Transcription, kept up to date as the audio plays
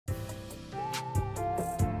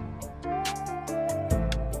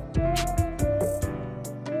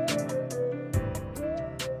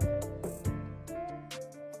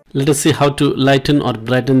Let us see how to lighten or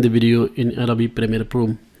brighten the video in Adobe Premiere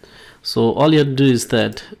Pro. So all you have to do is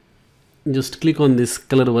that just click on this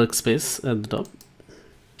color workspace at the top,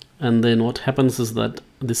 and then what happens is that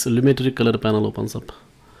this Lumetri color panel opens up.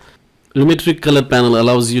 Lumetri color panel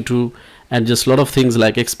allows you to adjust a lot of things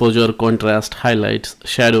like exposure, contrast, highlights,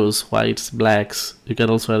 shadows, whites, blacks. You can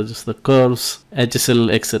also adjust the curves,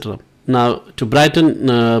 HSL, etc. Now to brighten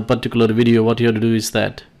a particular video, what you have to do is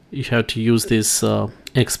that you have to use this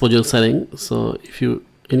exposure setting. So if you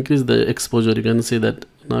increase the exposure, you can see that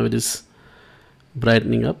now it is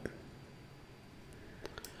brightening up.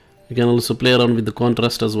 You can also play around with the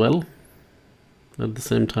contrast as well at the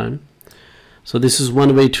same time. So this is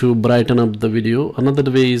one way to brighten up the video.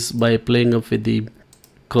 Another way is by playing up with the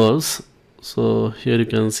curves. So here you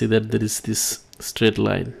can see that there is this straight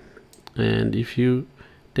line, and if you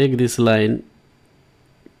take this line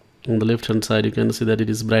on the left hand side, you can see that it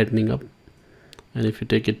is brightening up, and if you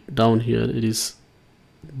take it down here, it is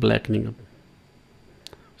blackening up.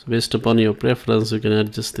 So based upon your preference, you can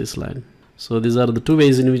adjust this line. So these are the two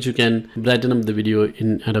ways in which you can brighten up the video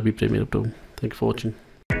in Adobe Premiere Pro. Thank you for watching.